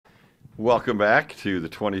Welcome back to the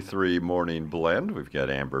 23 Morning Blend. We've got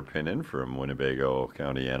Amber Pinnon from Winnebago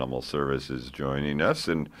County Animal Services joining us.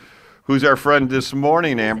 And who's our friend this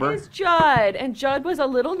morning, Amber? This is Judd, and Judd was a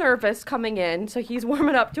little nervous coming in, so he's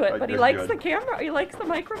warming up to it, but he likes Judd. the camera, he likes the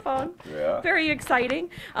microphone. Yeah. Very exciting.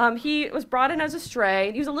 He was brought in as a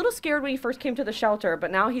stray. He was a little scared when he first came to the shelter,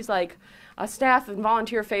 but now he's like a staff and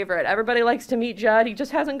volunteer favorite. Everybody likes to meet Judd. He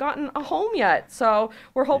just hasn't gotten a home yet, so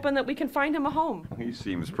we're hoping that we can find him a home. He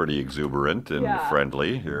seems pretty exuberant and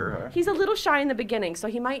friendly here. He's a little shy in the beginning, so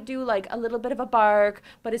he might do like a little bit of a bark,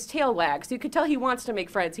 but his tail wags. So you could tell he wants to make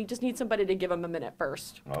friends. He just needs somebody to give him a minute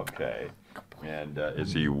first. Okay. And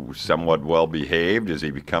is he somewhat well-behaved? Is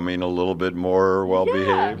he becoming a little bit more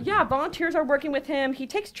well-behaved? Yeah, volunteers are working with him. He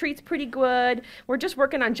takes treats pretty good. We're just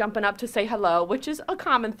working on jumping up to say hello, which is a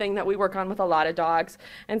common thing that we work on with a lot of dogs.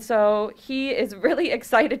 And so he is really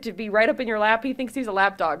excited to be right up in your lap. He thinks he's a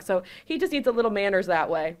lap dog, so he just needs a little manners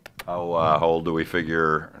that way. How old do we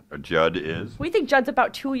figure Judd is? We think Judd's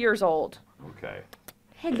about 2 years old. Okay.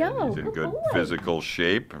 Hello. He's in good physical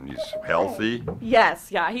shape and he's healthy.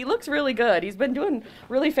 Yes, yeah, he looks really good. He's been doing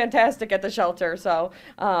really fantastic at the shelter. So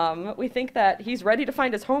we think that he's ready to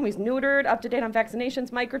find his home. He's neutered, up to date on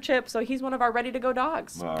vaccinations, microchip. So he's one of our ready to go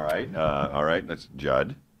dogs. All right. That's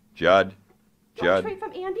Judd. Judd. Straight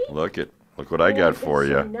from Andy. Look what I got for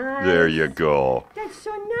you. So nice. There you go. That's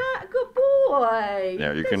so nice. Good boy.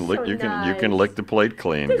 Yeah, you That's can lick. so You can nice. lick the plate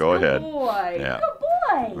clean. That's Go good ahead. Boy. Yeah. Good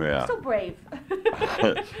boy. Yeah. So brave.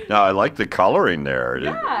 Now I like the coloring there.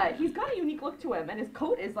 Yeah, he's got a unique look to him, and his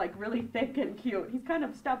coat is like really thick and cute. He's kind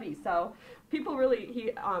of stubby, so people really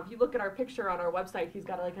if you look at our picture on our website, he's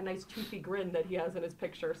got like a nice toothy grin that he has in his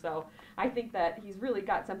picture. So I think that he's really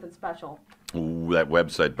got something special. Ooh, that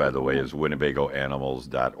website, by the way, is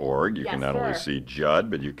winnebagoanimals.org. You Yes, can not only sir. see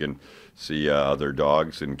Judd, but you can see other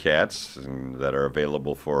dogs and cats that are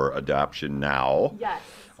available for adoption now. Yes.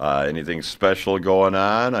 Anything special going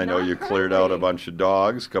on? I know Not you cleared out a currently. bunch of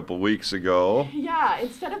dogs a couple weeks ago. Yeah,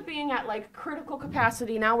 instead of being at like critical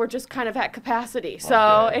capacity, now we're just kind of at capacity.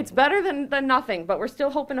 So Okay. it's better than nothing, but we're still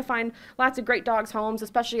hoping to find lots of great dogs homes,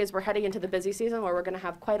 especially as we're heading into the busy season where we're going to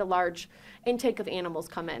have quite a large intake of animals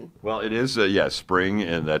come in. Well, it is, spring,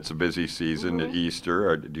 and that's a busy season at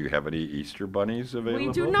Easter. Do you have any Easter bunnies available?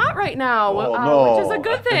 We do not right now, Oh, no. which is a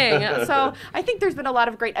good thing. So I think there's been a lot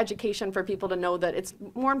of great education for people to know that it's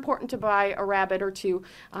more important to buy a rabbit or to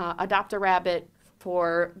adopt a rabbit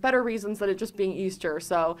for better reasons than it just being Easter.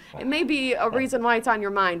 So it may be a reason why it's on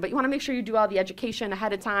your mind, but you want to make sure you do all the education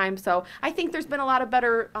ahead of time. So I think there's been a lot of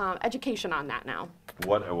better education on that now.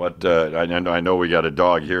 I know we got a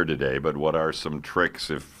dog here today, but what are some tricks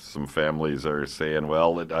if some families are saying,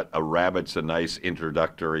 well, a rabbit's a nice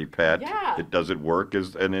introductory pet. Yeah. It doesn't work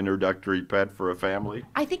as an introductory pet for a family?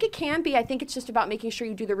 I think it can be. I think it's just about making sure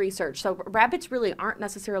you do the research. So rabbits really aren't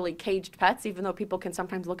necessarily caged pets, even though people can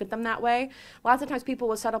sometimes look at them that way. Lots of times people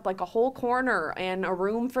will set up like a whole corner and a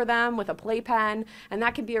room for them with a playpen, and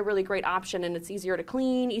that can be a really great option, and it's easier to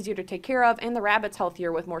clean, easier to take care of, and the rabbit's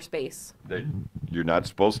healthier with more space. You're not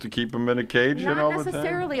supposed to keep them in a cage Not all the time?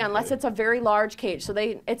 necessarily, unless it's a very large cage. So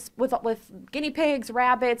it's with guinea pigs,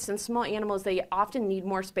 rabbits, and small animals. They often need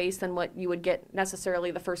more space than what you would get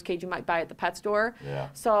necessarily the first cage you might buy at the pet store. Yeah.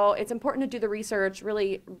 So it's important to do the research,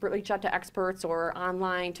 really reach out to experts or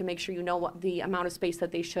online to make sure you know what the amount of space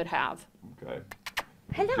that they should have. Okay.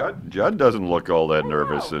 Hello. Judd doesn't look all that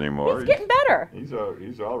nervous anymore. He's getting better. He's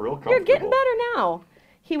all real comfortable. You're getting better now.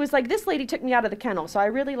 He was like, this lady took me out of the kennel, so I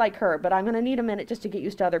really like her, but I'm going to need a minute just to get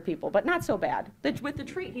used to other people. But not so bad. With the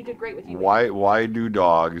treat, he did great with you. Why do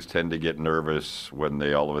dogs tend to get nervous when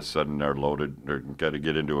they all of a sudden are loaded or got to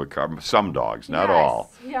get into a car? Some dogs, not Yes,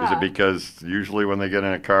 all. yeah. Is it because usually when they get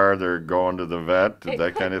in a car, they're going to the vet,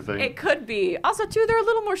 kind of thing? It could be. Also, too, they're a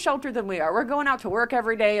little more sheltered than we are. We're going out to work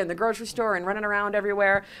every day in the grocery store and running around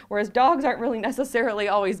everywhere, whereas dogs aren't really necessarily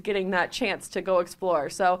always getting that chance to go explore.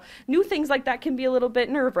 So new things like that can be a little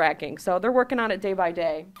bit nerve-wracking. So they're working on it day by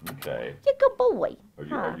day. Okay. You good boy.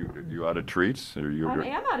 Are you out of treats? I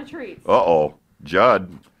am out of treats. Uh-oh.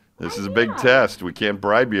 Judd, this is a big test. We can't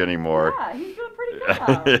bribe you anymore. Yeah, he's doing pretty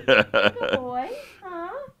good. Good boy. Huh?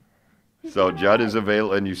 So Judd is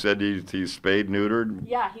available, and you said he's spayed, neutered?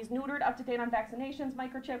 Yeah, he's neutered, up to date on vaccinations,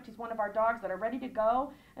 microchipped. He's one of our dogs that are ready to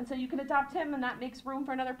go. And so you can adopt him, and that makes room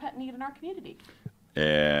for another pet need in our community.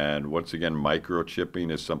 And once again,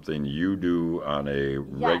 microchipping is something you do on a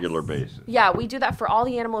regular basis. Yeah, we do that for all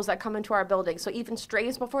the animals that come into our building. So even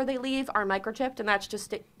strays before they leave are microchipped, and that's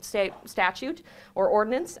just state statute or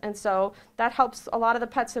ordinance. And so that helps a lot of the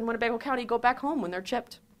pets in Winnebago County go back home when they're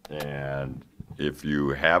chipped. And if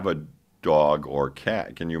you have a dog or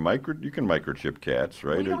cat. Can you you can microchip cats,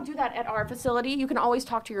 right? We don't do that at our facility. You can always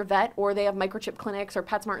talk to your vet, or they have microchip clinics or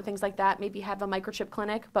PetSmart and things like that. Maybe have a microchip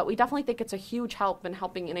clinic, but we definitely think it's a huge help in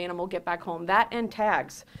helping an animal get back home. That and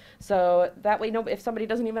tags. So that way, if somebody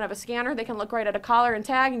doesn't even have a scanner, they can look right at a collar and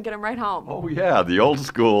tag and get them right home. Oh yeah, the old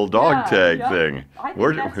school dog tag thing.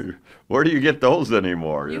 Where do you get those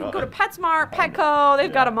anymore? You can go to PetSmart, Petco.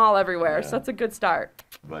 They've got them all everywhere. So that's a good start.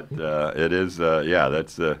 But it is,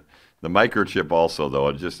 that's the microchip also,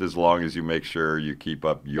 though, just as long as you make sure you keep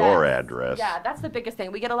up your address. Yeah, that's the biggest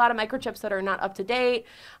thing. We get a lot of microchips that are not up to date.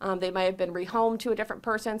 They might have been rehomed to a different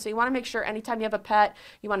person. So you want to make sure anytime you have a pet,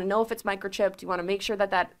 you want to know if it's microchipped. You want to make sure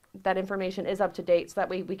that information is up to date, so that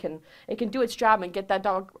way it can do its job and get that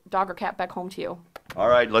dog or cat back home to you. All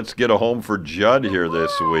right, let's get a home for Judd here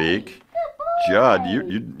this week. Judd,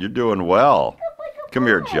 you're doing well. Come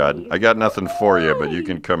here, Judd. I got nothing for you, but you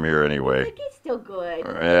can come here anyway. He's still good.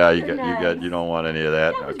 Yeah, you don't want any of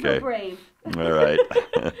that. That was Okay. real brave. All right.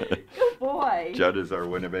 Good boy. Judd is our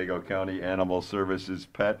Winnebago County Animal Services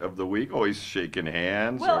Pet of the Week. Oh, he's shaking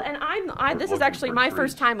hands. Well, and this is looking actually for my treats.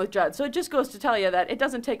 first time with Judd, so it just goes to tell you that it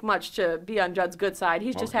doesn't take much to be on Judd's good side.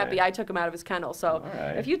 He's just Okay. happy I took him out of his kennel. So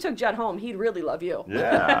right. if you took Judd home, he'd really love you.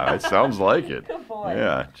 Yeah, it sounds like it. Good boy.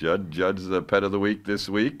 Yeah, Judd's the Pet of the Week this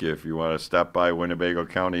week. If you want to stop by Winnebago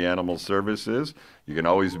County Animal Services, you can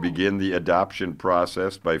always begin the adoption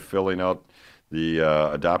process by filling out the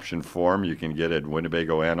adoption form you can get at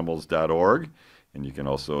winnebagoanimals.org. And you can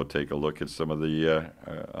also take a look at some of the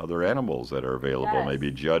other animals that are available. Yes.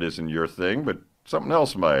 Maybe Judd isn't your thing, but something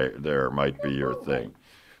else might be your thing.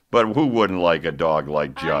 But who wouldn't like a dog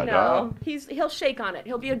like Judd? I know. He'll shake on it.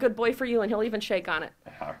 He'll be a good boy for you, and he'll even shake on it.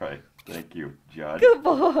 All right. Thank you, Judd. Good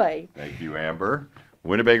boy. Thank you, Amber.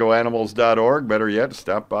 WinnebagoAnimals.org. Better yet,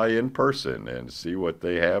 stop by in person and see what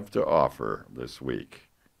they have to offer this week.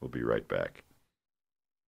 We'll be right back.